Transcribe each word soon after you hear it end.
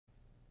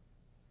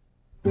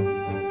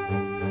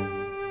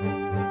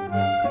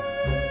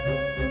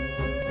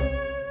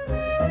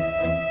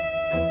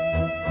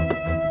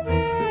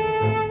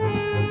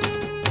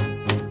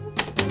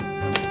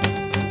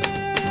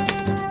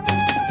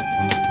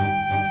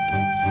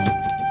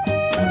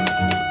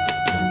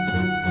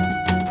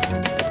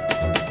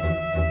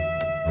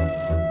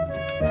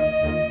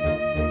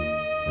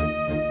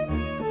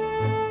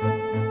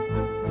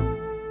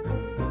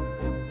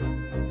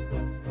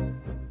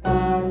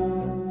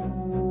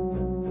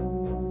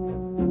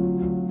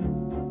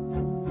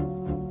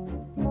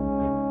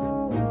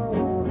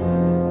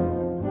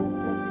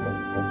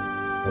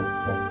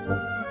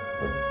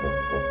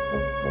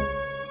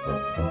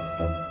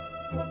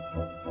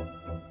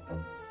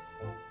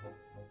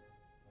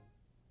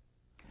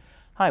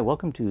Hi,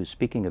 welcome to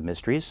Speaking of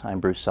Mysteries. I'm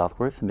Bruce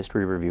Southworth,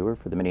 mystery reviewer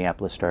for the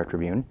Minneapolis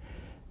Star-Tribune.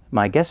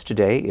 My guest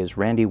today is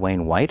Randy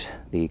Wayne White,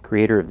 the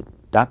creator of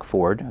Doc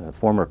Ford, a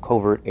former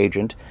covert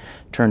agent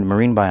turned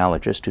marine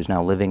biologist who's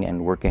now living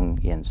and working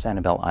in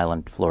Sanibel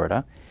Island,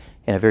 Florida,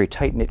 in a very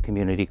tight-knit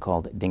community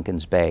called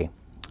Dinkins Bay.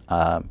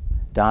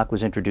 Doc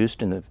was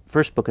introduced in the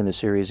first book in the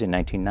series in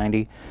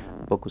 1990.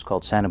 The book was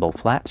called SANIBEL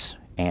FLATS,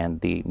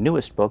 and the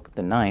newest book,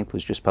 the ninth,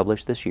 was just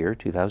published this year,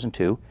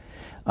 2002,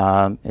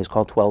 is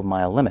called 12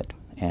 Mile Limit.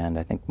 And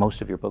I think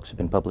most of your books have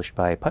been published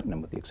by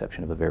Putnam, with the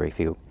exception of a very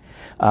few.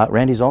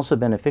 Randy's also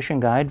been a fishing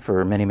guide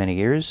for many, many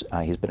years.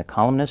 He's been a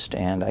columnist,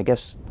 and I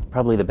guess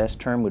probably the best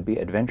term would be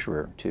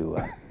adventurer to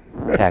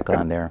tack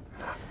on there.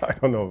 I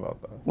don't know about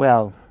that.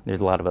 Well,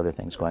 there's a lot of other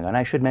things going on.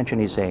 I should mention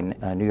he's a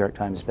New York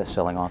Times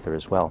best-selling author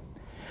as well.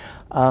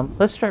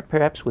 Let's start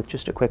perhaps with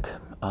just a quick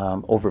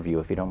overview,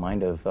 if you don't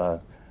mind,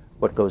 of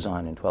what goes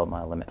on in 12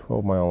 Mile Limit.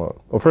 12 Mile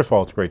Limit. Well, first of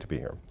all, it's great to be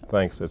here.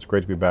 Thanks. It's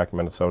great to be back in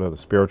Minnesota, the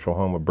spiritual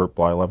home of Burt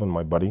Blyleven,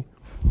 my buddy,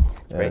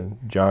 and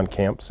John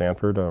Camp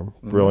Sanford, a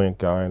brilliant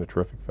guy and a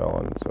terrific fellow,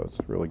 and so it's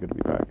really good to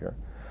be back here.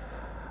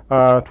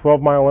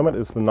 12 Mile Limit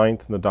is the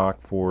ninth in the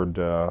Doc Ford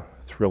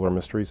thriller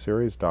mystery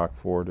series. Doc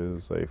Ford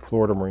is a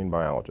Florida marine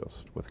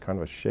biologist with kind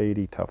of a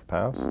shady, tough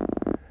past.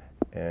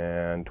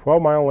 And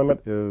 12 Mile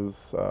Limit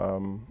is,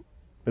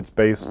 it's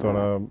based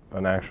on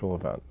an actual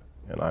event,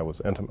 and I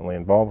was intimately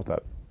involved with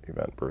that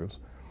event, Bruce.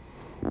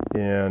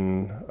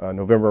 In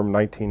November of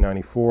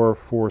 1994,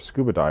 4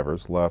 scuba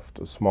divers left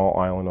a small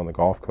island on the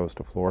Gulf Coast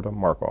of Florida,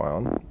 Marco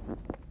Island.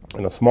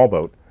 In a small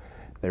boat,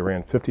 they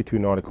ran 52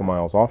 nautical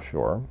miles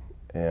offshore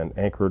and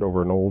anchored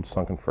over an old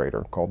sunken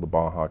freighter called the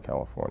Baja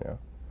California.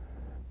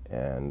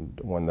 And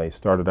when they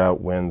started out,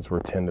 winds were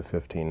 10 to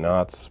 15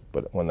 knots,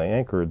 but when they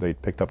anchored, they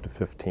picked up to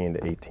 15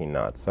 to 18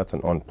 knots. That's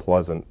an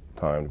unpleasant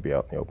time to be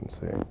out in the open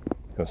sea in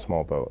a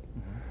small boat.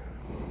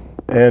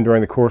 And during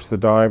the course of the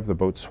dive, the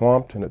boat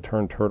swamped and it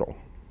turned turtle.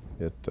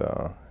 It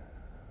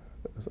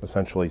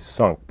essentially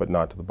sunk, but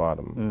not to the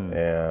bottom.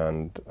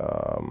 And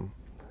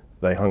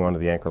they hung onto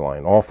the anchor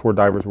line. All 4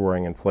 divers were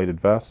wearing inflated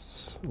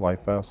vests,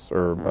 life vests,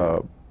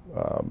 or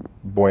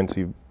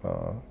buoyancy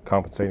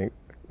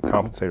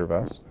compensator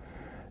vests,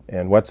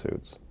 and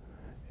wetsuits.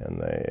 And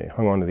they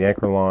hung onto the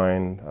anchor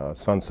line.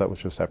 Sunset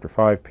was just after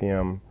 5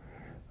 p.m.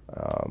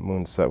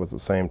 Moonset was the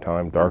same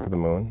time, dark of the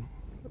moon.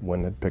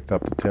 Wind had picked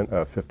up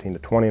to 15 to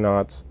 20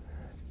 knots,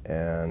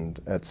 and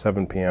at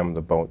 7 p.m.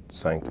 the boat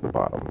sank to the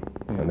bottom,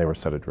 and they were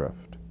set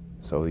adrift.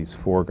 So these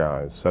 4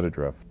 guys set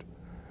adrift,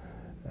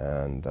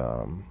 and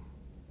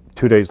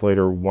 2 days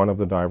later, one of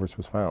the divers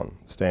was found,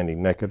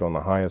 standing naked on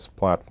the highest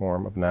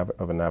platform of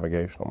a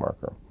navigational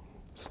marker,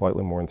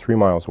 slightly more than 3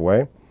 miles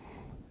away,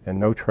 and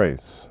no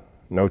trace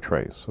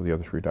of the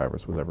other 3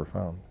 divers was ever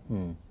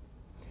found.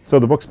 So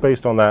the book's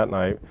based on that,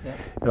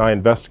 and I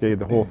investigated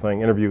the whole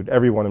thing, interviewed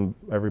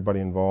everybody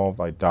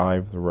involved. I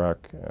dived the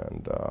wreck,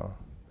 and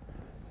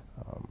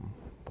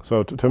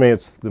so to me,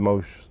 it's the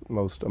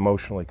most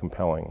emotionally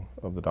compelling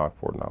of the Doc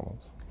Ford novels.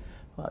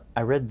 Well,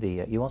 I read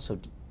you also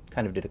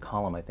kind of did a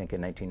column, I think,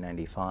 in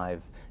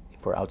 1995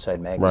 for Outside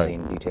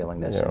Magazine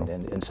detailing this,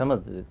 and some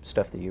of the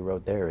stuff that you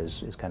wrote there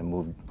is kind of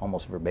moved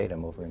almost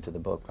verbatim over into the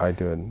book. I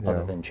did,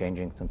 other than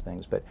changing some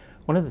things. But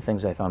one of the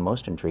things I found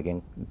most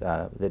intriguing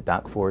that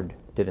Doc Ford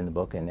did in the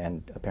book,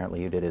 and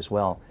apparently you did as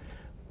well,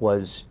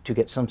 was to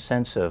get some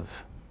sense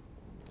of,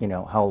 you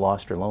know, how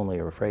lost or lonely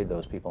or afraid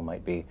those people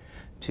might be,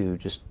 to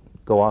just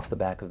go off the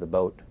back of the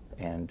boat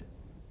and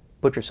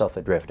put yourself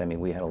adrift. I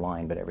mean, we had a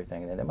line, but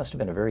everything. And that must have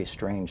been a very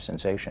strange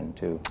sensation,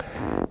 too.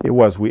 It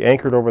was. We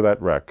anchored over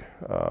that wreck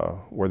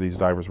where these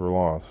divers were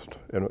lost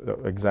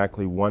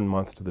exactly 1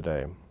 month to the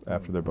day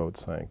after their boat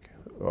sank.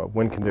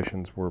 Wind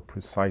conditions were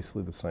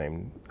precisely the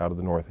same out of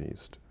the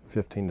northeast,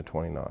 15 to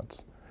 20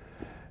 knots.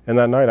 And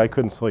that night I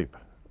couldn't sleep,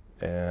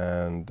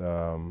 and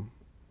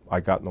I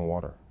got in the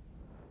water.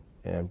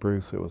 And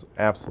Bruce, it was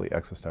absolutely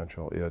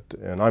existential.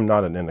 And I'm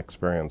not an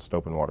inexperienced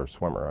open water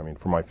swimmer. I mean,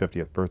 for my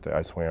 50th birthday,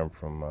 I swam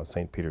from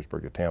St.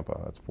 Petersburg to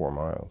Tampa. That's 4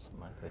 miles.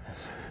 My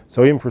goodness.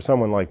 So even for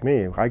someone like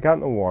me, I got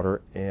in the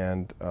water,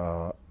 and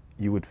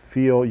you would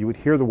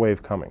hear the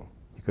wave coming.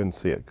 You couldn't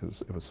see it because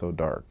it was so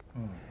dark.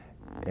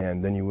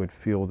 And then you would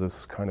feel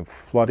this kind of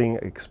flooding,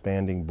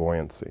 expanding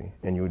buoyancy,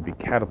 and you would be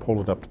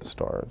catapulted up to the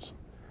stars.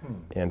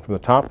 And from the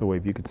top of the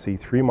wave, you could see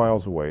 3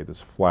 miles away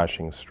this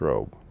flashing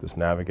strobe, this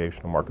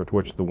navigational marker to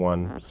which the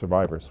one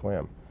survivor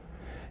swam.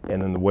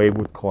 And then the wave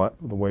would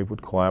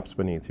collapse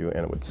beneath you,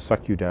 and it would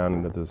suck you down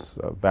into this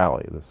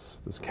valley,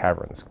 this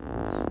cavern, this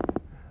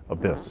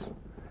abyss.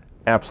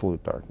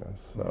 Absolute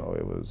darkness. So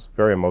it was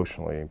very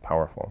emotionally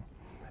powerful.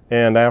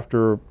 And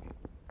after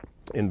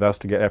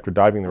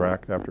diving the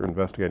wreck, after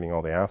investigating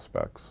all the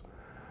aspects,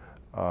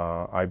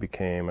 I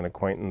became an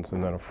acquaintance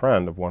and then a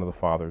friend of one of the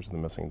fathers of the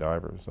missing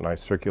divers. And I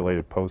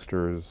circulated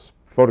posters,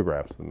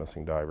 photographs of the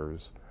missing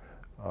divers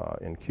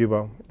in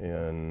Cuba,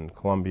 in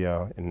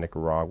Colombia, in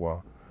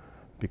Nicaragua,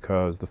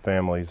 because the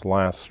family's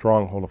last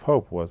stronghold of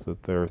hope was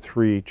that their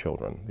 3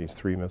 children, these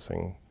 3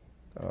 missing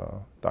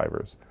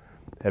divers,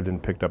 had been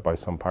picked up by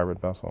some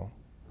pirate vessel.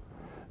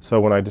 So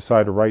when I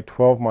decided to write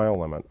 12 Mile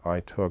Limit,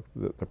 I took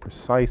the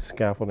precise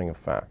scaffolding of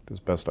fact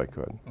as best I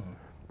could.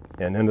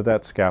 And into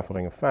that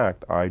scaffolding of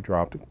fact, I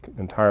dropped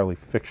entirely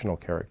fictional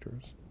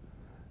characters.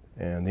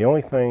 And the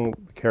only thing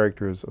the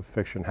characters of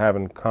fiction have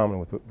in common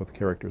with the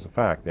characters of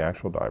fact, the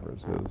actual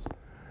divers, is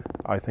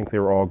I think they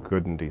were all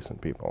good and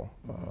decent people.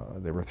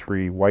 There were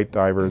 3 white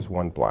divers,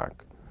 1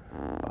 black.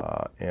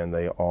 And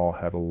they all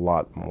had a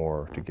lot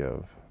more to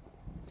give.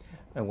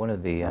 And one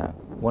of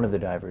the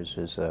divers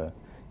is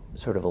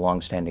sort of a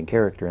long-standing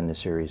character in the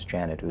series,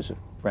 Janet, who's a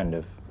friend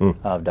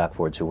of Doc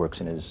Ford's, who works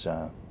in his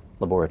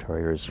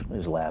laboratory or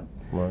his lab.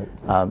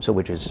 Right. So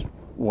which is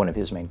one of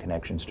his main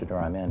connections to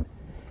Dora Men.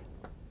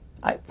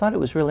 I thought it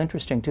was real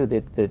interesting too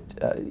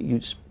that you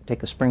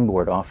take a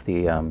springboard off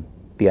the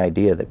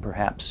idea that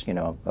perhaps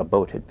a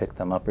boat had picked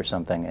them up or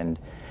something, and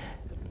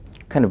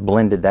kind of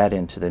blended that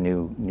into the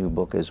new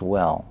book as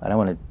well. I don't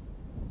want to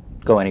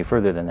go any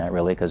further than that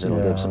really, because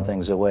it'll give some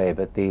things away.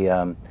 But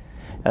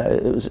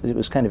it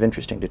was kind of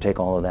interesting to take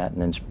all of that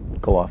and then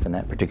go off in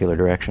that particular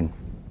direction.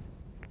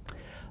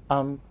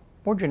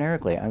 More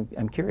generically,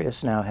 I'm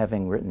curious now,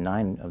 having written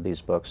 9 of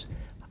these books,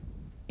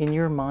 in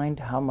your mind,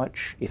 how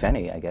much, if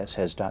any, I guess,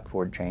 has Doc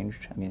Ford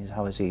changed? I mean,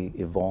 how has he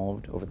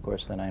evolved over the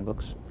course of the 9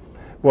 books?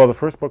 Well, the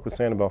first book was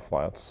SANIBEL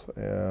FLATS,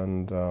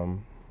 and the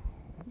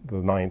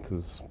 9th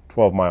is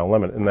 12 Mile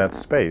Limit. In that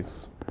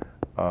space,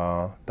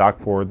 Doc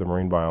Ford, the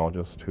marine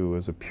biologist, who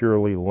is a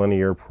purely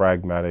linear,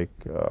 pragmatic,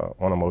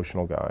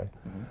 unemotional guy,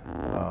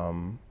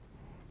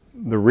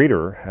 the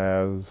reader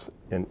has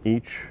in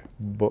each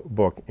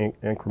book geez,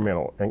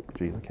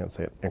 I can't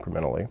say it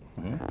incrementally,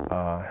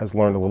 has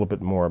learned a little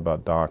bit more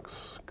about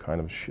Doc's kind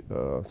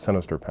of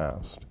sinister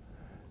past.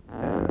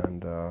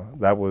 And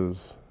that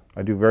was,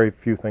 I do very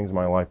few things in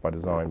my life by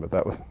design, but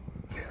that was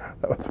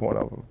one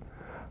of them.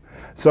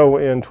 So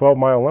in 12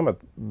 Mile Limit,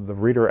 the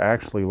reader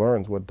actually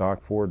learns what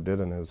Doc Ford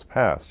did in his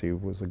past. He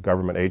was a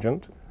government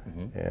agent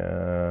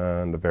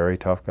and a very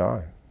tough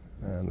guy.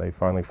 And they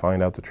finally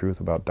find out the truth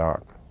about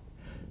Doc.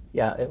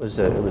 Yeah, it was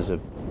a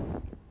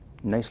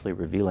nicely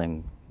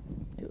revealing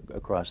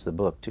across the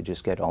book to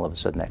just get all of a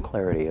sudden that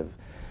clarity of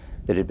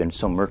that had been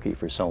so murky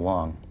for so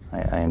long.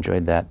 I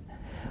enjoyed that.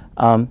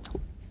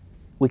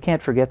 We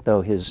can't forget,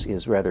 though,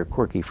 his rather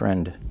quirky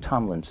friend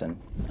Tomlinson,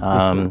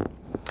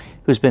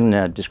 who's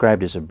been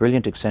described as a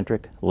brilliant,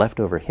 eccentric,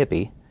 leftover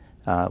hippie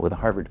with a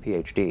Harvard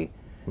PhD.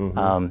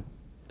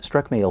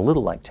 Struck me a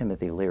little like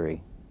Timothy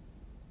Leary,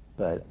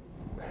 but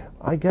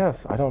I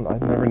guess I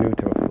never knew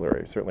Timothy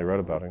Leary. Certainly read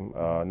about him.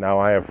 Now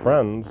I have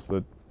friends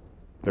that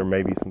there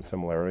may be some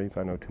similarities.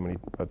 I know too many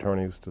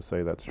attorneys to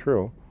say that's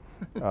true.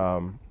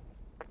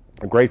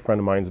 A great friend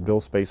of mine is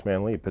Bill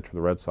Spaceman Lee. He pitched for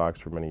the Red Sox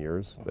for many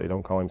years. They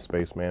don't call him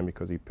Spaceman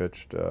because he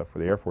pitched for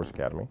the Air Force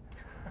Academy.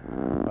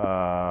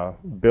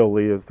 Bill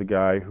Lee is the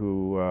guy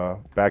who,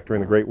 back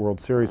during the Great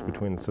World Series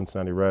between the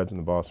Cincinnati Reds and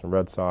the Boston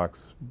Red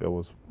Sox, Bill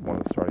was one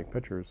of the starting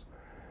pitchers,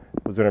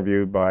 was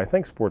interviewed by, I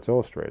think, Sports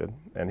Illustrated,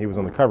 and he was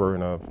on the cover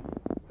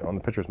on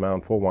the pitcher's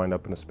mound, full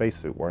wind-up in a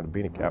spacesuit, wearing a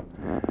beanie cap.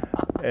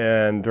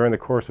 And during the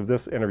course of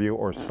this interview,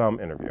 or some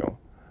interview,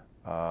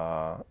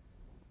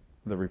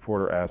 the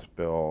reporter asked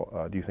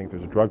Bill, do you think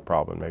there's a drug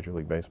problem in Major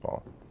League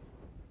Baseball?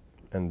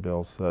 And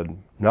Bill said,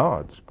 no,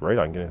 it's great,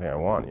 I can get anything I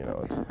want,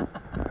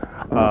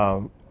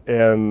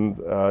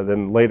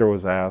 then later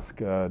was asked,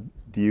 do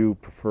you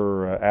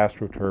prefer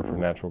AstroTurf or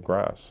natural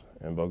grass?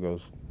 And Bill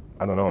goes,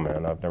 I don't know,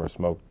 man, I've never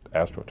smoked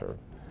AstroTurf.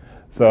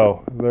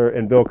 So,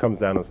 and Bill comes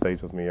down on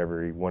stage with me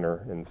every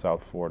winter in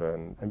South Florida,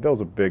 and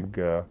Bill's a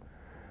big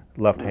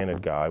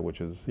left-handed guy,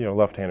 which is,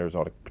 left-handers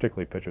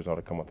particularly pitchers, ought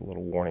to come with a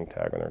little warning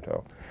tag on their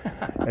toe.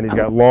 And he's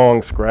got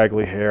long,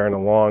 scraggly hair and a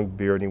long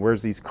beard, and he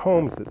wears these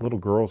combs that little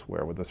girls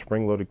wear with the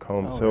spring-loaded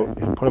combs. So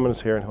he'll put them in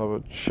his hair, and he'll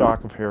have a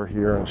shock of hair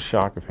here and a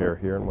shock of hair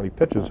here, and when he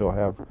pitches,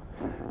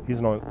 he's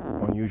an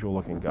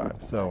unusual-looking guy.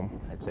 So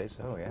I'd say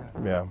so, yeah.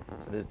 Yeah.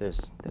 So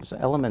there's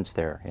elements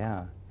there,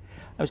 yeah.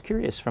 I was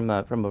curious from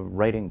a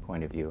writing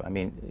point of view. I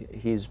mean,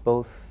 he's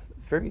both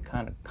very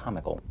kind of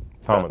comical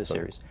throughout the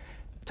series.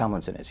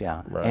 Tomlinson is,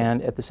 yeah. Right.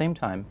 And at the same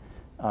time,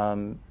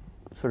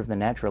 sort of the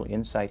natural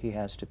insight he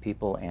has to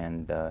people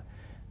and the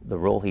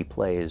role he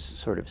plays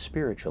sort of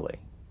spiritually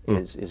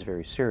is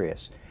very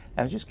serious.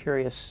 I was just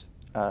curious,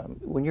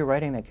 when you're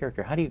writing that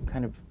character, how do you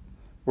kind of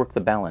work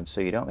the balance so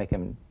you don't make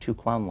him too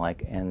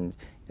clown-like and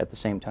at the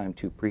same time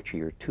too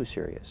preachy or too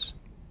serious?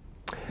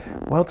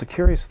 Well, it's a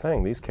curious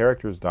thing. These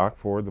characters, Doc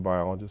Ford, the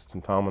biologist,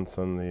 and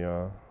Tomlinson,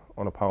 the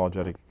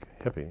unapologetic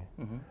hippie,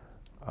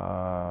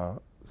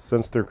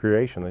 since their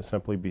creation, they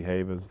simply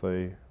behave as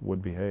they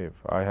would behave.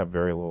 I have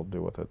very little to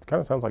do with it. It kind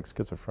of sounds like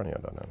schizophrenia,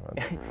 doesn't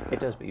it? It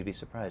does, but you'd be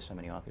surprised how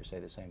many authors say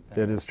the same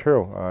thing. It is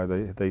true.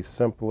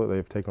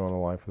 They've taken on a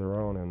life of their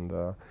own.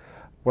 And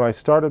when I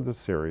started the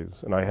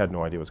series, and I had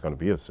no idea it was going to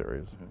be a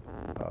series,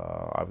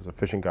 I was a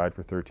fishing guide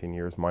for 13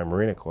 years. My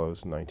marina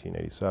closed in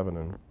 1987,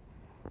 and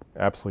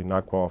absolutely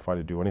not qualified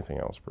to do anything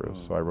else,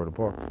 Bruce. So I wrote a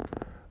book,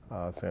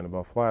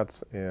 SANIBEL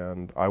FLATS,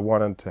 and I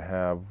wanted to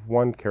have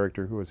one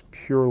character who was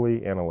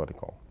purely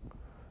analytical,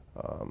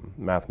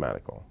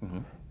 mathematical.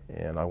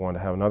 And I wanted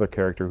to have another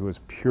character who is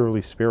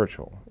purely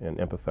spiritual and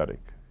empathetic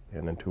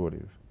and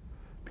intuitive.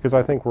 Because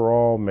I think we're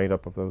all made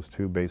up of those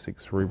two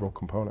basic cerebral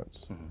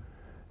components.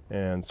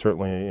 And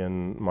certainly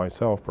in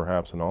myself,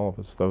 perhaps in all of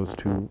us, those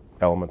two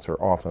elements are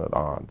often at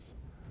odds.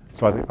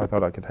 So I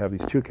thought I could have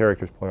these two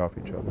characters play off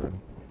each other.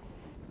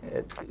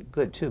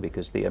 Good too,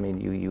 because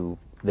the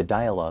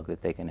dialogue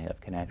that they can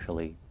have can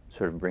actually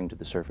sort of bring to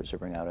the surface or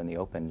bring out in the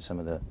open some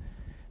of the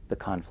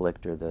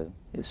conflict or the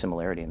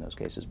similarity in those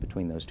cases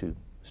between those two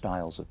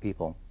styles of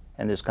people.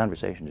 And those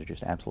conversations are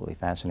just absolutely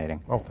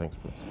fascinating. Oh, thanks,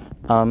 Bruce.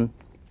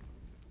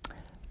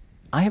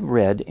 I have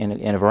read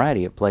in a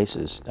variety of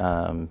places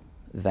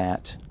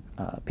that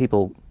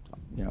people,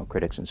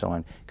 critics and so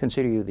on,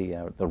 consider you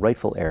the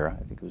rightful heir, I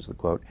think was the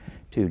quote,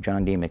 to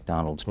John D.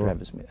 MacDonald's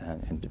Travis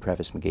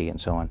McGee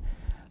and so on.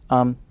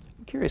 I'm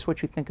curious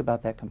what you think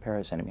about that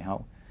comparison. I mean,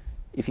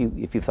 if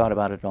you've thought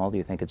about it at all, do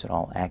you think it's at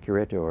all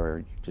accurate,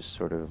 or just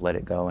sort of let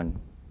it go? And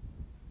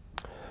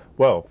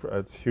well,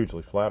 it's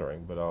hugely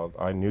flattering, but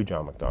I knew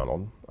John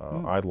MacDonald.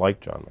 I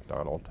liked John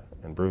MacDonald.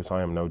 And Bruce,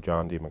 I am no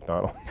John D.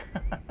 MacDonald,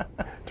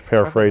 to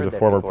paraphrase a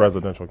former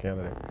presidential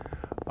candidate.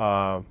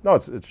 No,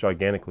 it's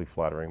gigantically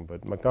flattering,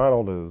 but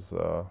MacDonald is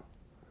an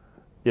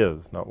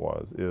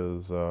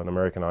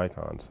American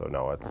icon, so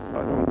no, I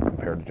don't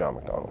compare to John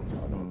MacDonald.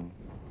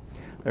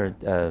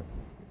 Or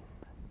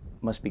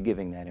must be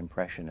giving that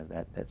impression of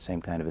that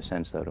same kind of a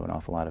sense, though, to an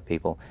awful lot of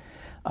people.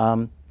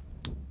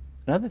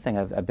 Another thing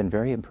I've been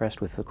very impressed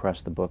with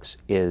across the books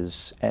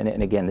is,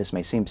 and again, this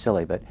may seem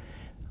silly, but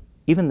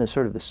even the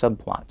sort of the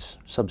subplots,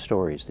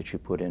 sub-stories that you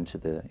put into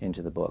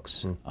the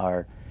books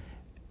are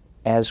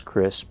as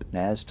crisp and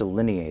as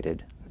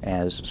delineated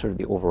as sort of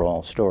the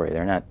overall story.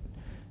 They're not,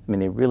 I mean,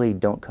 they really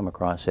don't come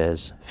across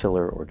as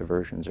filler or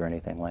diversions or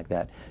anything like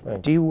that.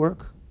 Right. Do you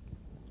work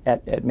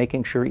at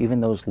making sure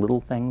even those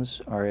little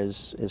things are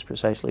as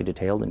precisely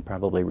detailed and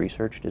probably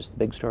researched as the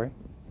big story?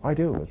 I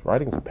do.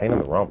 Writing's a pain in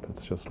the rump.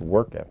 It's just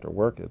work after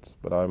work. It's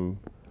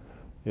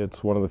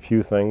one of the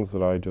few things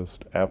that I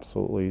just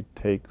absolutely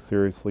take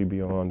seriously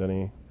beyond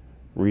any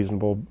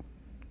reasonable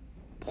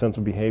sense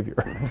of behavior.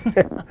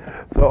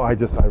 So I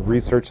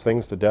research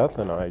things to death,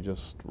 and I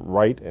just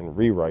write and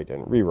rewrite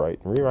and rewrite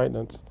and rewrite,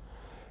 and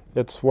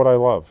it's what I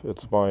love.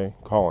 It's my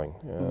calling.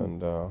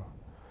 And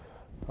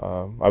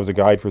I was a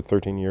guide for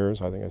 13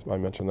 years. I think I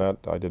mentioned that.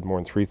 I did more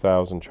than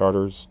 3,000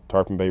 charters,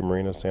 Tarpon Bay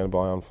Marina,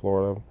 Sanibel Island,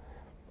 Florida.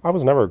 I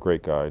was never a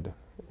great guide.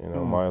 I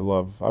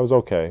was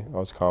okay. I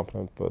was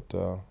competent, but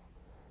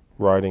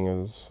writing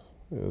is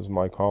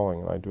my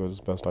calling, and I do it as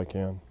best I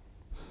can.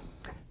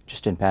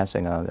 Just in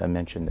passing, I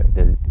mentioned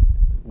that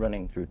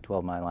running through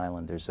 12 Mile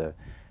Island, there's a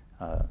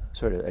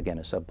sort of, again,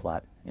 a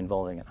subplot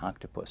involving an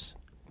octopus.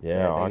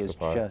 Yeah,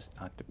 octopi.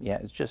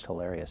 It's just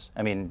hilarious.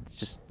 I mean, it's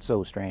just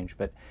so strange.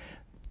 But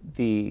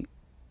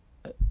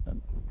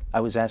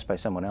I was asked by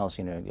someone else,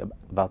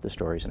 about the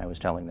stories, and I was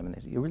telling them, and they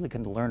said, you really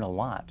can learn a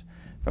lot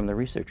from the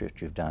research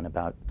that you've done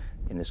about,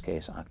 in this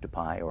case,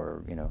 octopi,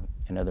 or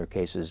in other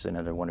cases,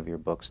 another one of your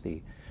books,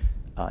 the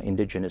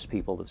indigenous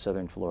people of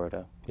southern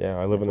Florida. Yeah,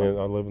 I live in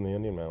the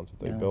Indian mounds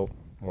that they built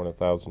more than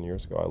 1,000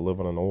 years ago. I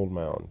live on an old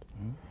mound,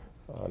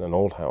 in an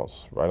old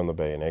house right on the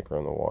bay, an acre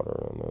in the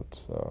water, and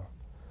it's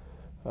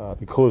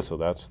the Calusa.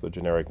 That's the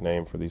generic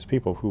name for these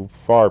people who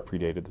far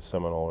predated the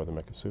Seminole or the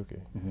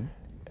Miccosukee.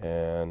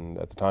 And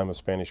at the time of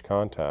Spanish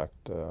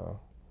contact,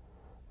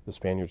 the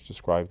Spaniards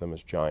described them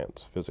as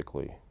giants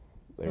physically.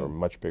 They were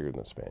much bigger than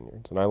the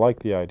Spaniards. And I like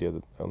the idea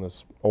that on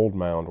this old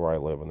mound where I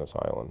live on this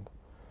island,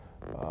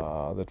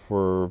 that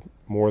for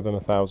more than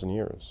 1,000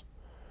 years,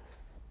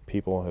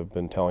 people have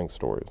been telling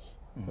stories.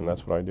 And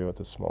that's what I do at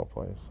this small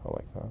place. I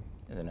like that.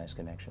 There's a nice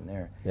connection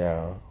there.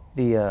 Yeah.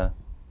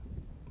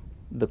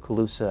 The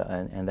Calusa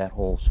and that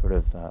whole sort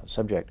of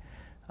subject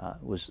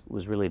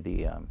was really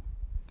the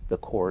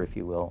core, if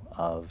you will,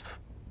 of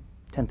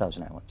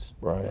 10,000 Islands.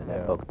 Right.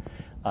 That book,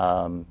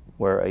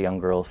 where a young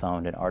girl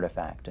found an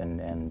artifact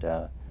and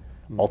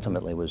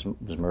ultimately was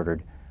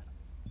murdered.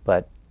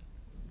 But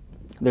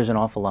there's an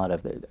awful lot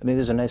of,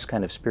 there's a nice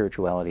kind of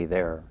spirituality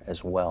there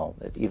as well,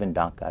 that even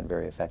Doc got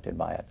very affected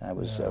by it. I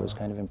was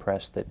kind of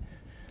impressed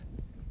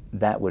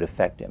that would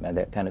affect him, and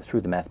that kind of threw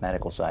the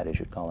mathematical side, as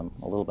you'd call him,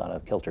 a little bit out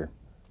of kilter.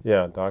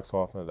 Yeah, Doc's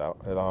often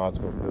at odds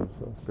with his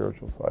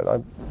spiritual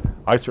side.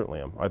 I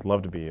certainly am. I'd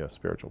love to be a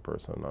spiritual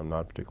person. I'm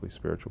not a particularly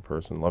spiritual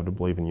person. Love to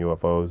believe in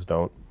UFOs,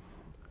 don't,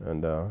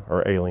 and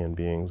or alien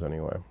beings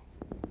anyway.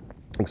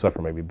 Except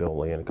for maybe Bill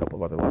Lee and a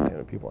couple of other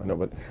left-handed people I know,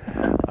 but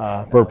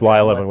Burt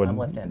Blyleven would. I'm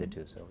left-handed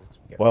too, so.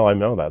 Well, I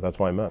know that. That's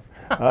why I met.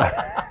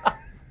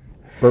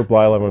 Burt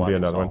Blyleven would be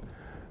another one.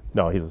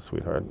 No, he's a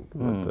sweetheart.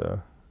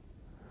 But,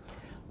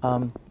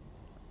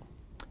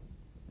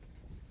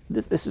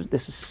 This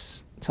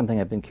is something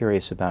I've been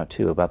curious about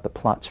too, about the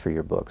plots for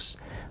your books.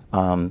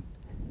 Do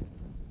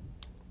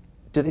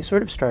they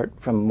sort of start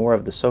from more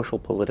of the social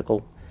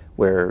political,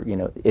 where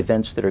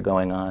events that are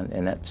going on,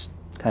 and that's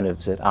kind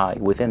of said,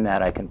 within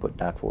that I can put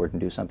Doc forward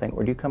and do something,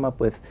 or do you come up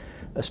with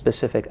a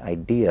specific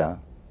idea,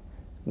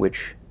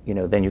 which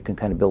then you can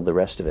kind of build the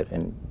rest of it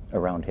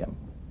around him?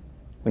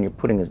 when you're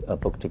putting a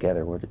book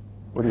together, where do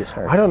you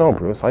start? I don't know,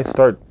 Bruce. I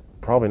start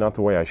probably not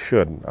the way I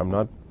should. I'm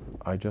not.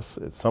 I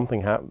just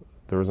something happens.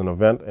 There's an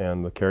event,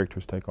 and the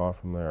characters take off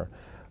from there.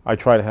 I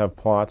try to have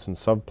plots and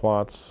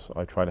subplots.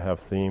 I try to have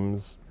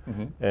themes,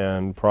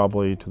 and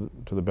probably to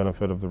the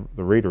benefit of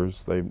the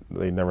readers, they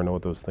never know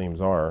what those themes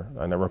are.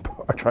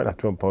 I try not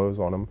to impose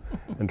on them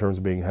in terms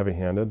of being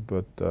heavy-handed,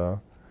 but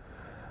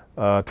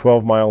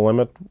 12-mile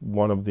limit,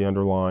 one of the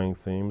underlying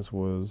themes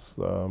was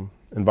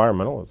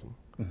environmentalism.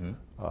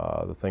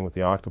 The thing with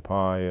the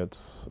octopi,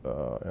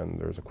 and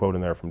there's a quote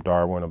in there from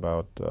Darwin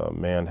about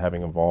man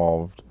having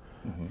evolved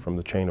from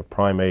the chain of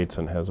primates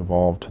and has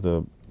evolved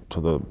to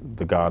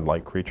the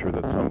godlike creature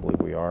that some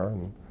believe we are.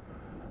 And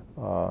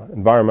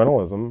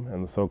environmentalism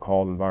and the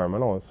so-called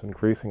environmentalists,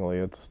 increasingly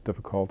it's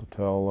difficult to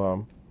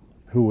tell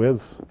who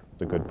is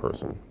the good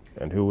person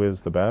and who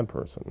is the bad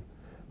person,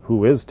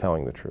 who is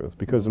telling the truth,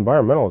 because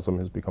environmentalism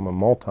has become a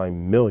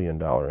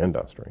multi-million-dollar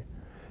industry,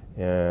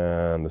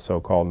 and the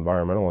so-called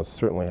environmentalists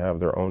certainly have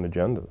their own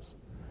agendas.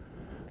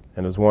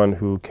 And as one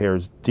who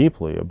cares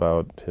deeply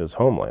about his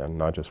homeland,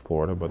 not just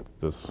Florida, but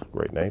this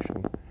great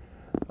nation,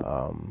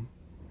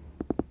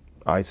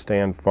 I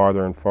stand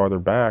farther and farther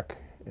back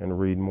and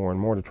read more and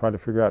more to try to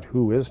figure out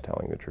who is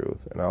telling the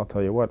truth. And I'll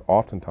tell you what,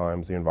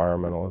 oftentimes the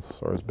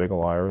environmentalists are as big a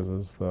liars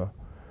as the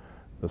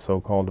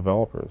so-called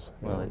developers.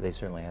 Well, they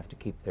certainly have to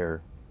keep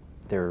their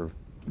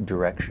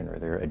direction or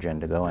their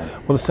agenda going.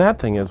 Well, the sad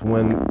thing is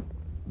when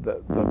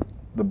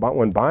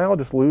when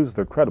biologists lose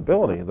their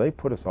credibility, they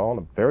put us all in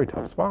a very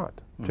tough spot,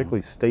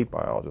 particularly state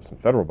biologists and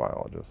federal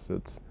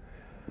biologists.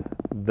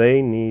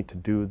 They need to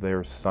do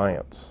their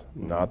science,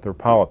 not their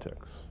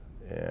politics.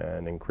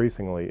 And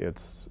increasingly,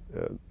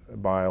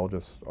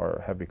 biologists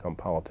have become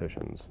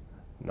politicians,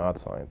 not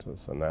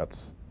scientists, and that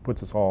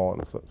puts us all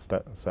in a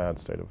sad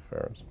state of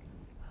affairs.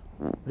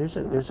 There's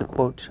a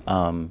quote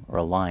or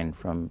a line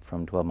from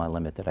 12 Mile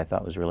Limit that I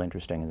thought was really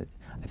interesting, and that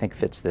I think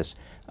fits this.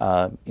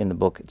 In the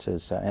book, it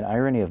says, "An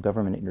irony of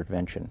government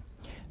intervention.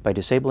 By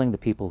disabling the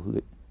people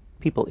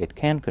it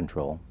can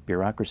control,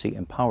 bureaucracy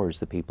empowers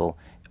the people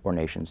or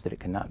nations that it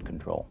cannot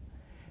control."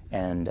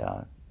 And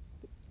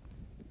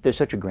there's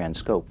such a grand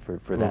scope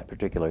for that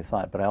particular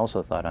thought, but I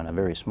also thought on a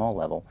very small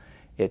level,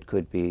 it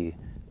could be,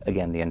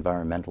 again, the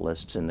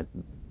environmentalists and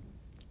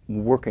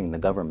working the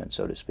government,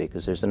 so to speak,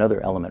 because there's another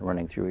element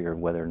running through here,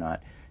 whether or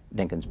not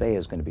Dinkins Bay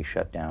is going to be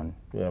shut down.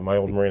 Yeah, my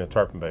old marina,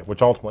 Tarpon Bay,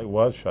 which ultimately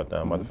was shut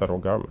down by the federal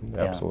government.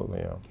 Yeah. Absolutely,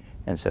 yeah.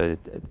 And so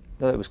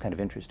it was kind of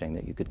interesting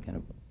that you could kind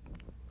of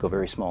go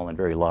very small and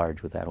very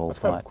large with that whole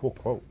thought. That's kind of a cool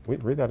quote.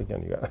 Read that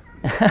again, you got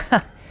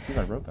it.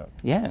 I wrote that.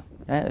 Yeah,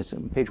 it's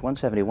page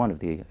 171 of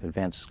the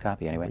advanced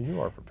copy anyway. You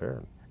are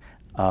prepared.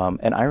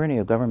 An irony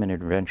of government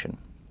intervention.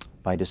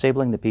 By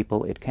disabling the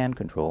people it can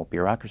control,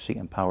 bureaucracy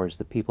empowers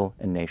the people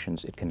and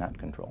nations it cannot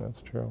control. That's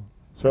true.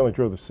 Certainly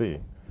true of the sea.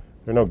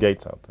 There are no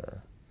gates out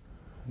there.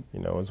 You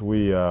know, as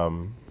we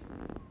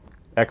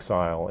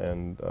exile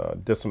and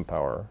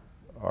disempower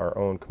our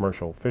own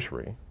commercial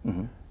fishery,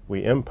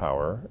 we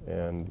empower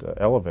and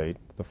elevate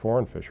the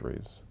foreign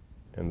fisheries,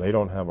 and they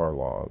don't have our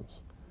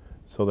laws.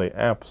 So they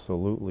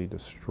absolutely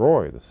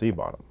destroy the sea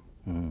bottom.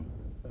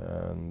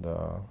 And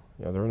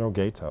yeah, there are no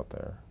gates out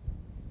there.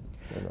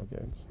 There are no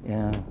gates.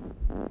 Yeah.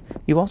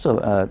 You also,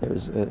 there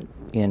was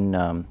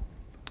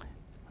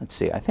let's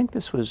see, I think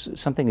this was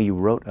something you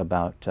wrote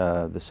about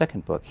the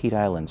second book, Heat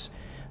Islands.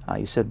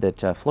 You said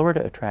that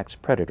Florida attracts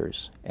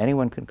predators.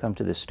 Anyone can come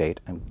to this state,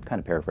 I'm kind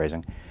of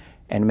paraphrasing,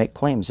 and make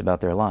claims about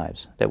their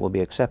lives that will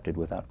be accepted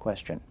without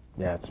question.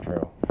 Yeah, it's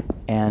true.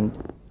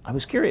 And I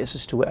was curious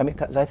as to, I mean,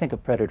 because I think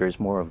of predators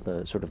more of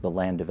the sort of the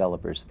land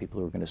developers, the people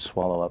who are going to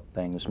swallow up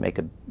things, make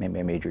a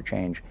major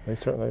change. They've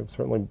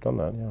certainly done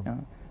that, yeah.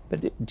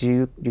 But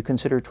do you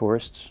consider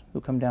tourists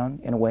who come down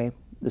in a way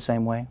the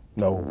same way?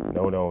 No.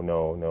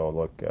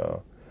 Look,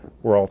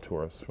 we're all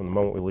tourists. From the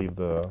moment we leave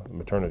the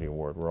maternity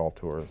ward, we're all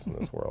tourists in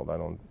this world.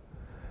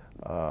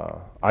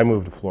 I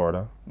moved to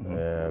Florida,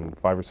 and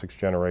 5 or 6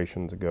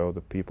 generations ago,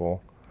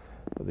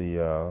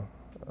 the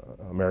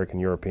American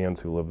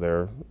Europeans who live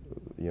there,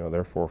 you know,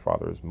 their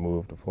forefathers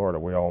moved to Florida.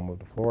 We all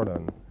moved to Florida,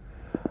 and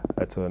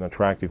it's an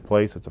attractive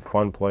place. It's a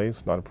fun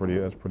place, not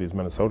as pretty as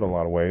Minnesota in a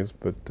lot of ways,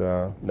 but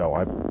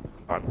no,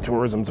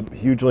 tourism's a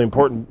hugely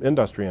important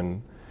industry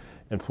in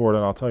Florida,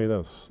 and I'll tell you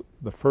this,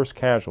 the first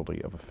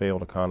casualty of a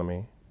failed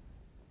economy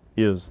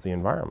is the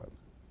environment.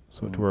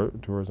 So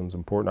tourism's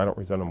important. I don't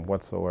resent them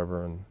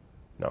whatsoever, and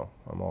no,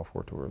 I'm all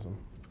for tourism.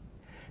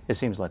 It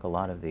seems like a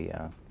lot of the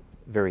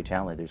very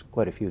talented, there's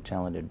quite a few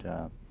talented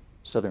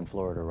Southern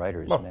Florida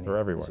writers. Oh, they're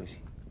everywhere.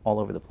 All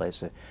over the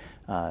place.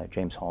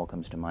 James Hall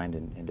comes to mind,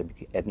 and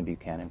Edna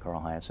Buchanan,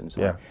 Carl Hyacin, and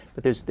so on.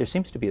 But there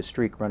seems to be a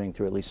streak running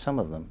through at least some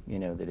of them, you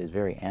know, that is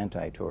very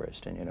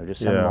anti-tourist, and, you know,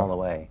 just send them all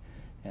away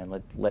and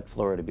let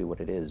Florida be what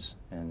it is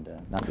and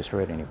not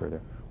destroy it any further.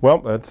 Well,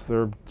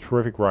 they're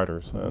terrific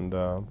writers, and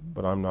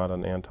but I'm not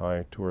an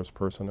anti-tourist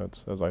person.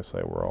 It's, as I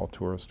say, we're all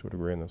tourists to a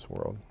degree in this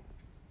world.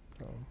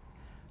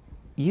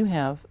 You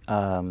have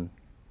a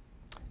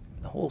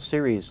whole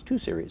series, 2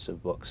 series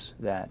of books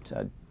that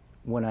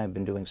when I've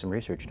been doing some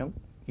research,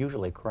 you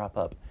usually crop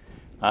up.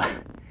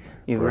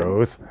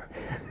 Bruce.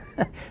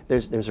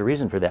 There's a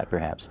reason for that,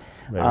 perhaps.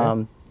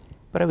 Maybe.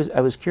 But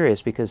I was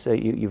curious because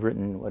you've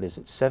written, what is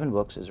it, 7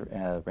 books as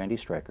Randy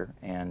Stryker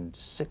and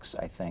 6,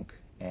 I think,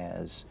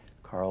 as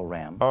Carl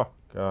Ram. Oh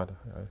God,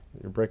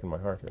 you're breaking my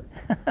heart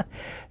here.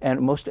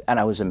 And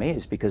I was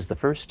amazed because the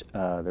first,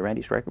 the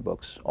Randy Stryker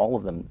books, all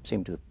of them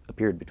seemed to have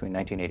appeared between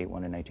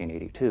 1981 and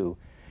 1982,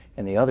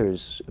 and the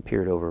others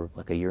appeared over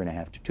like a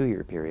 1.5 to 2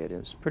 year period. It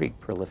was a pretty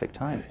prolific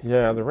time.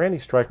 Yeah, the Randy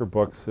Stryker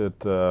books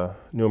at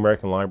New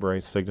American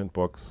Library, Signet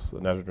Books,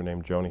 an editor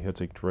named Joni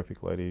Hitzig,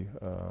 terrific lady,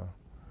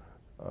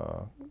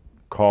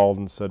 called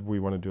and said, we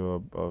want to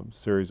do a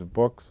series of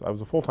books. I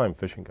was a full-time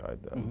fishing guide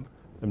then,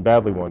 and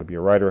badly wanted to be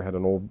a writer, had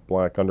an old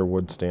black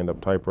Underwood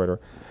stand-up typewriter.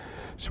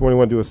 So when we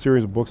want to do a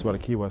series of books about a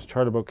Key West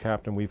charter boat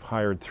captain, we've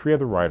hired 3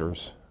 other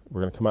writers.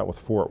 We're going to come out with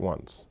 4 at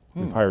once.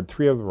 We've hired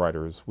 3 other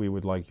writers. We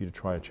would like you to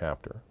try a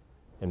chapter,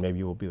 and maybe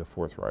you will be the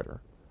 4th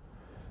writer.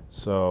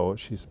 So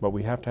she said, but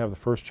we have to have the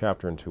first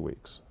chapter in 2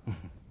 weeks.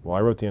 Well,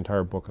 I wrote the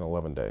entire book in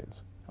 11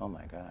 days. Oh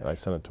my gosh. And I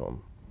sent it to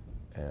him.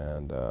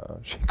 And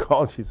she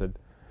called and she said,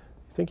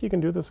 you think you can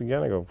do this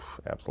again? I go,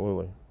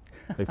 absolutely.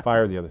 They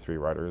fired the other 3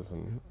 writers.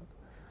 And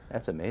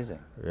that's amazing.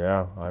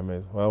 yeah, I'm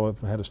amazed. Well,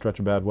 I had a stretch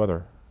of bad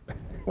weather.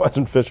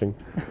 Wasn't fishing.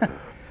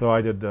 So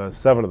I did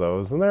 7 of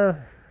those. And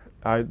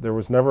there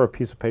was never a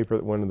piece of paper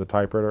that went in the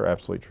typewriter,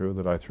 absolutely true,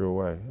 that I threw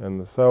away.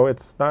 And so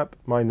it's not,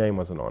 my name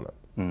wasn't on it.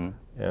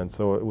 And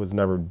so it was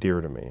never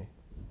dear to me.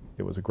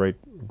 It was a great,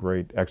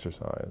 great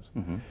exercise.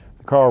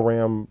 The Carl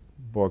Ram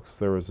books,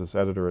 there was this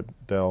editor at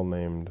Dell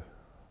named,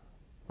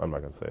 I'm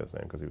not going to say his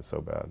name because he was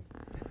so bad,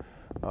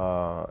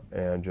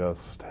 and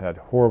just had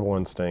horrible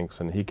instincts,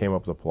 and he came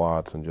up with the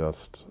plots, and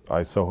just,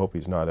 I so hope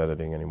he's not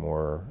editing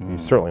anymore.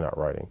 He's certainly not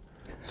writing.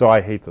 So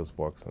I hate those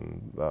books,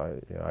 and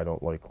I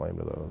don't lay claim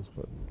to those.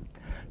 But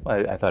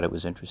well, I thought it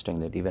was interesting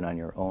that even on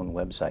your own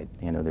website,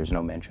 there's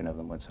no mention of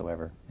them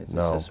whatsoever. It's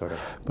no, just sort of.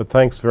 But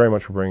thanks very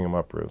much for bringing them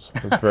up, Bruce.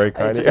 It's very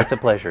kind of you. It's a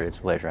pleasure. It's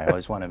a pleasure. I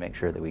always want to make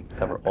sure that we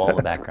cover all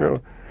the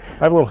background. True.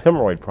 I have a little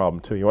hemorrhoid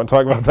problem too. You want to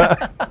talk about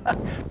that?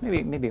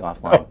 maybe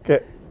offline.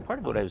 Okay. Part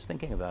of what I was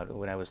thinking about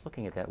when I was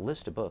looking at that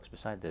list of books,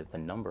 beside the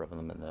number of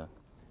them and the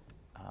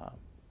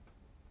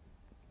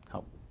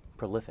how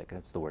prolific,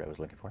 that's the word I was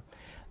looking for.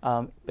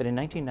 But in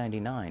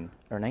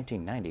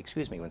 1990,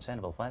 excuse me, when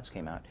Sanibel Flats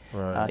came out,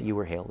 right. You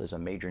were hailed as a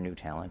major new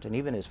talent, and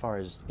even as far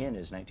as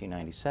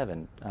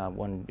 1997,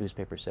 one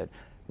newspaper said,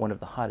 one of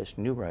the hottest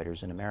new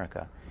writers in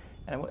America.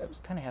 And I was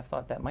kind of half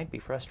thought that might be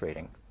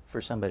frustrating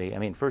for somebody. I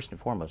mean, first and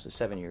foremost, the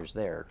 7 years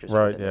there, just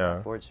right, the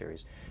yeah. Ford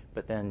series.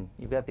 But then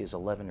you've got these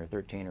 11 or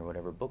 13 or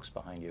whatever books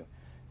behind you.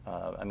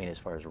 I mean, as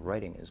far as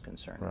writing is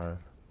concerned. Right.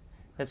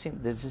 Does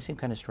it seem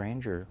kind of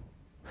strange, or?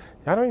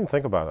 I don't even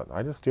think about it.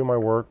 I just do my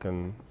work,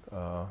 and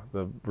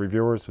the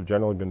reviewers have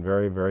generally been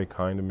very, very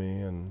kind to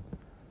me, and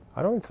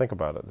I don't even think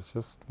about it. It's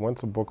just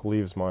once a book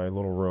leaves my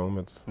little room,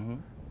 it's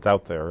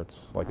out there.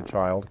 It's like a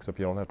child, except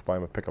you don't have to buy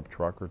them a pickup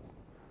truck or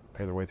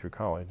pay their way through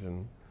college,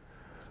 and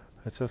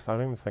it's just, I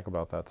don't even think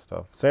about that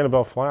stuff.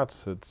 Sanibel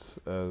Flats, it's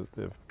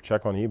if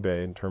check on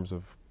eBay in terms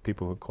of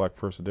people who collect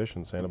first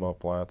edition. Sanibel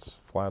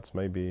Flats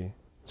may be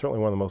certainly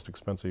one of the most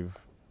expensive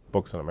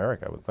books in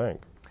America, I would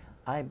think.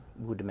 I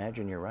would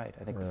imagine you're right.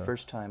 I think the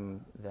first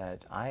time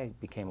that I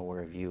became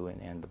aware of you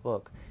and the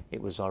book,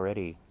 it was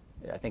already,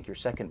 I think your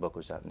second book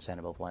was out in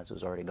Sanibel Flats. It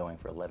was already going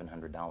for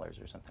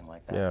 $1,100 or something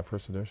like that. Yeah,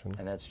 first edition.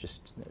 And that's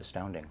just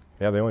astounding.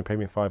 Yeah, they only paid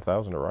me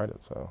 $5,000 to write it,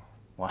 so.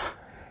 Wow.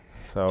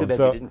 So, too bad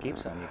you didn't keep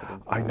some.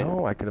 I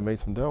know, I could have made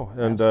some dough.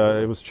 And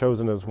it was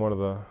chosen as one of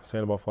the,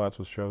 Sanibel Flats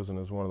was chosen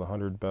as one of the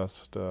 100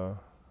 best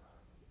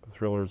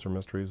thrillers or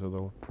mysteries of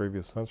the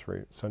previous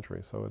century.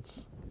 So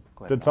it's,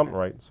 did something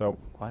right. So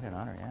quite an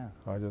honor, yeah.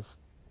 I just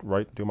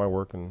do my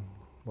work, and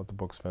let the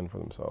books fend for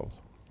themselves.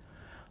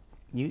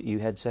 You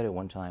had said at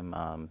one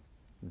time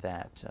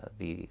that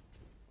the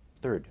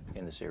third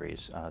in the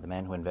series, The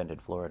Man Who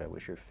Invented Florida,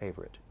 was your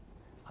favorite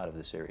out of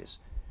the series.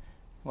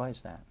 Why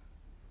is that?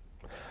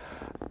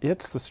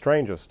 It's the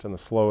strangest and the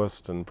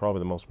slowest and probably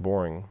the most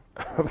boring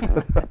of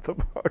the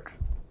books.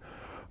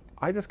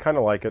 I just kind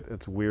of like it.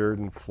 It's weird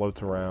and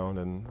floats around,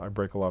 and I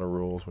break a lot of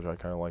rules, which I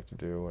kind of like to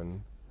do.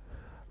 And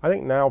I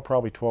think now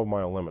probably 12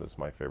 Mile Limit is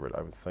my favorite.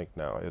 I would think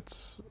now.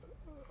 It's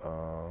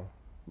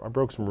I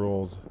broke some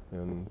rules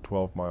in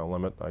 12 Mile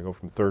Limit. I go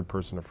from third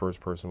person to first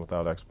person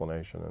without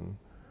explanation,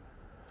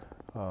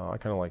 and I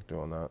kind of like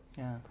doing that.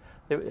 Yeah,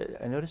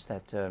 I noticed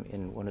that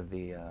in one of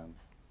the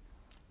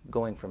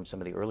going from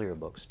some of the earlier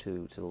books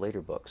to the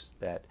later books,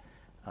 that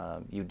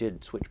you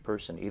did switch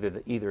person,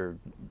 either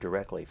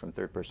directly from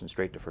third person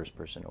straight to first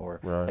person, or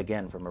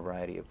again from a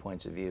variety of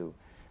points of view.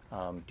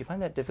 Do you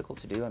find that difficult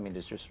to do? I mean,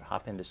 just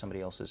hop into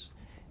somebody else's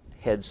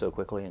head so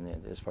quickly,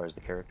 and as far as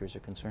the characters are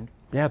concerned?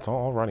 Yeah, it's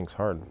all writing's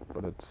hard,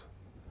 but it's,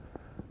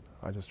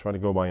 I just try to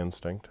go by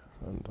instinct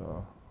and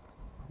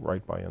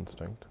write by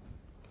instinct.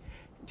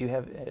 Do you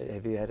have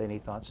you had any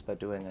thoughts about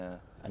doing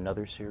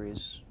another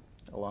series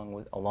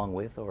along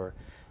with, or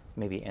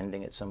maybe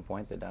ending at some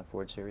point the Doc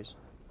Ford series?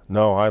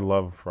 No, I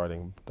love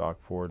writing Doc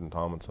Ford and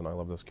Tomlinson. I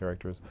love those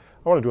characters.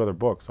 I want to do other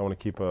books. I want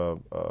to keep a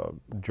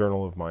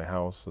journal of my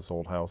house, this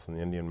old house in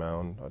the Indian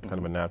Mound, kind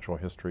of a natural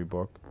history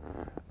book.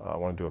 I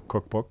want to do a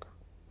cookbook.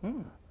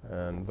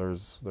 And there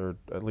are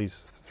at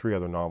least 3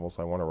 other novels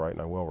I want to write,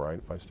 and I will write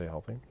if I stay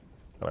healthy.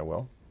 And I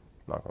will.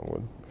 Knock on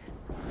wood.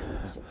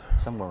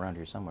 Somewhere around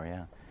here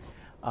somewhere,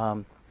 yeah.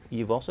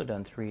 You've also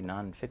done 3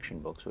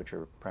 nonfiction books, which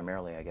are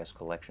primarily, I guess,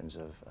 collections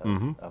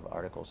of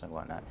articles and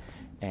whatnot.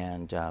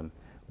 And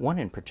one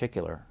in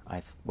particular,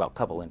 well, a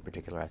couple in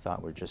particular, I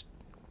thought were just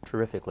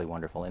terrifically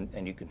wonderful,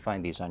 and you can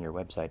find these on your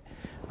website.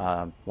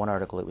 One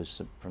article, it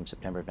was from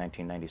September of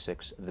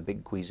 1996, The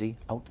Big Queasy,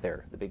 Out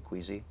There, The Big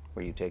Queasy,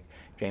 where you take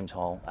James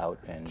Hall out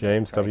and...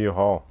 James W.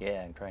 Hall.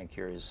 Yeah, and try and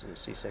cure his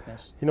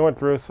seasickness. You know what,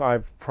 Bruce?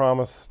 I've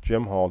promised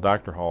Jim Hall,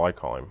 Dr. Hall, I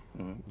call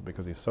him,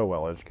 because he's so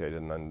well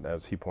educated, and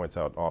as he points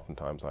out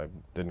oftentimes, I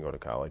didn't go to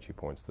college, he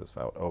points this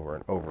out over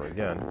and over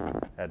again,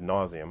 ad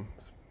nauseum.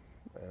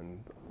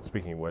 And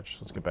speaking of which,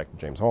 let's get back to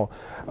James Hall.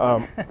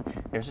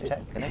 There's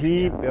a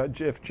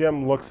connection. If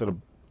Jim looks at a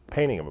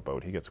painting of a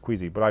boat, he gets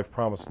queasy. But I've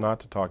promised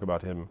not to talk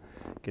about him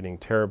getting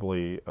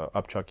terribly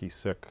upchucky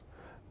sick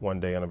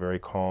one day on a very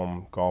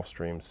calm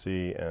Gulfstream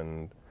sea,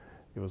 and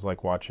it was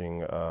like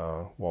watching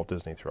Walt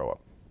Disney throw up.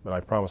 But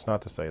I've promised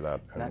not to say that,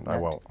 and I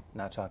won't.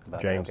 Not talk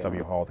about James it.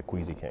 W. Hall, the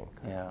Queasy King.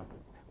 Yeah.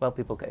 Well,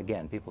 people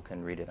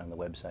can read it on the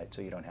website,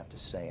 so you don't have to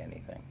say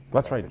anything.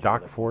 That's right,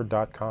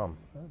 docford.com.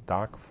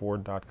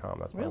 Docford.com,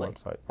 that's my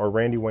website. Or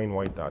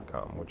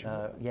randywaynewhite.com. Which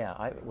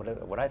yeah,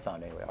 what I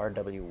found anyway,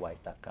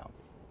 rwwhite.com.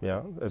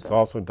 Yeah, it's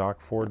also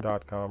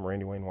docford.com,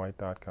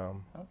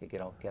 randywaynewhite.com. Oh, you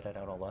get it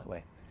out all that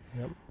way.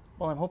 Yep.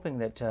 Well, I'm hoping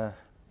that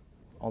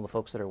all the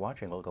folks that are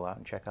watching will go out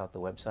and check out the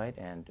website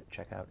and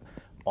check out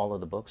all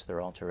of the books.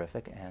 They're all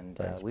terrific, and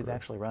we've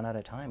actually run out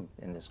of time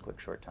in this quick,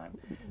 short time.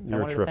 You're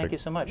I wanted terrific. to thank you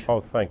so much. Oh,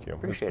 thank you.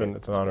 Appreciate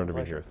it's an honor to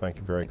be here. Thank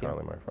you very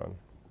kindly, my friend.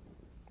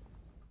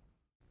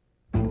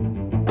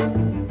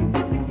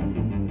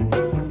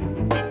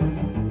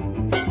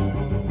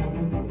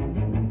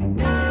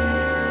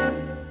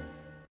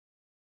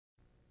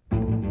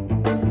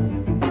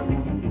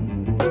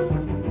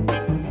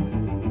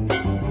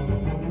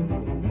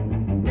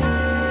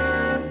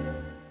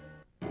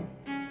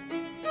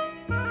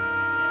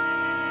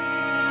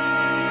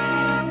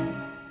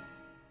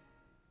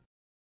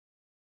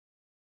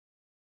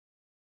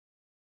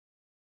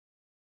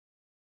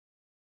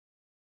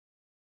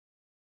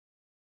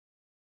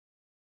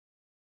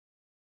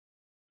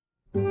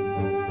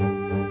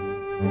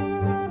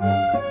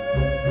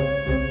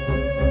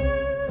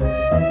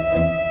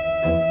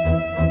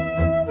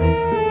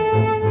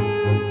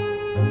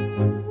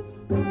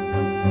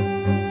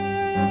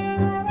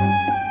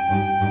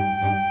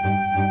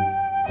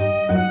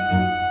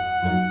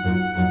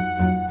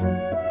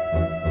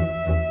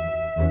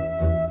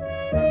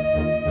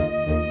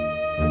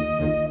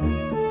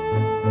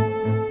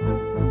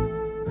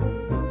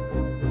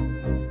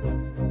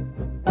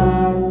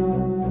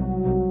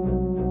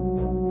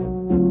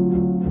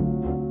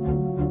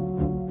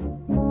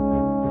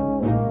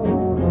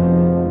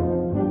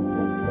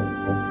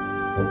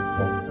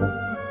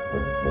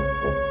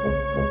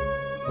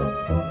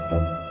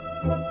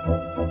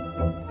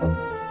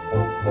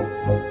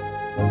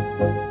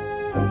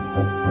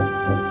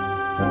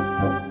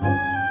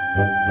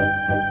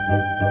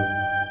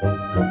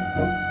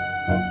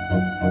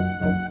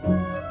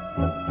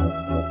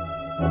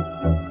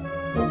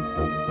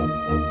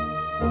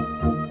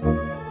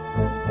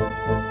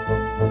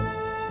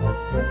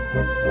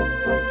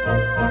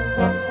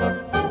 Thank you.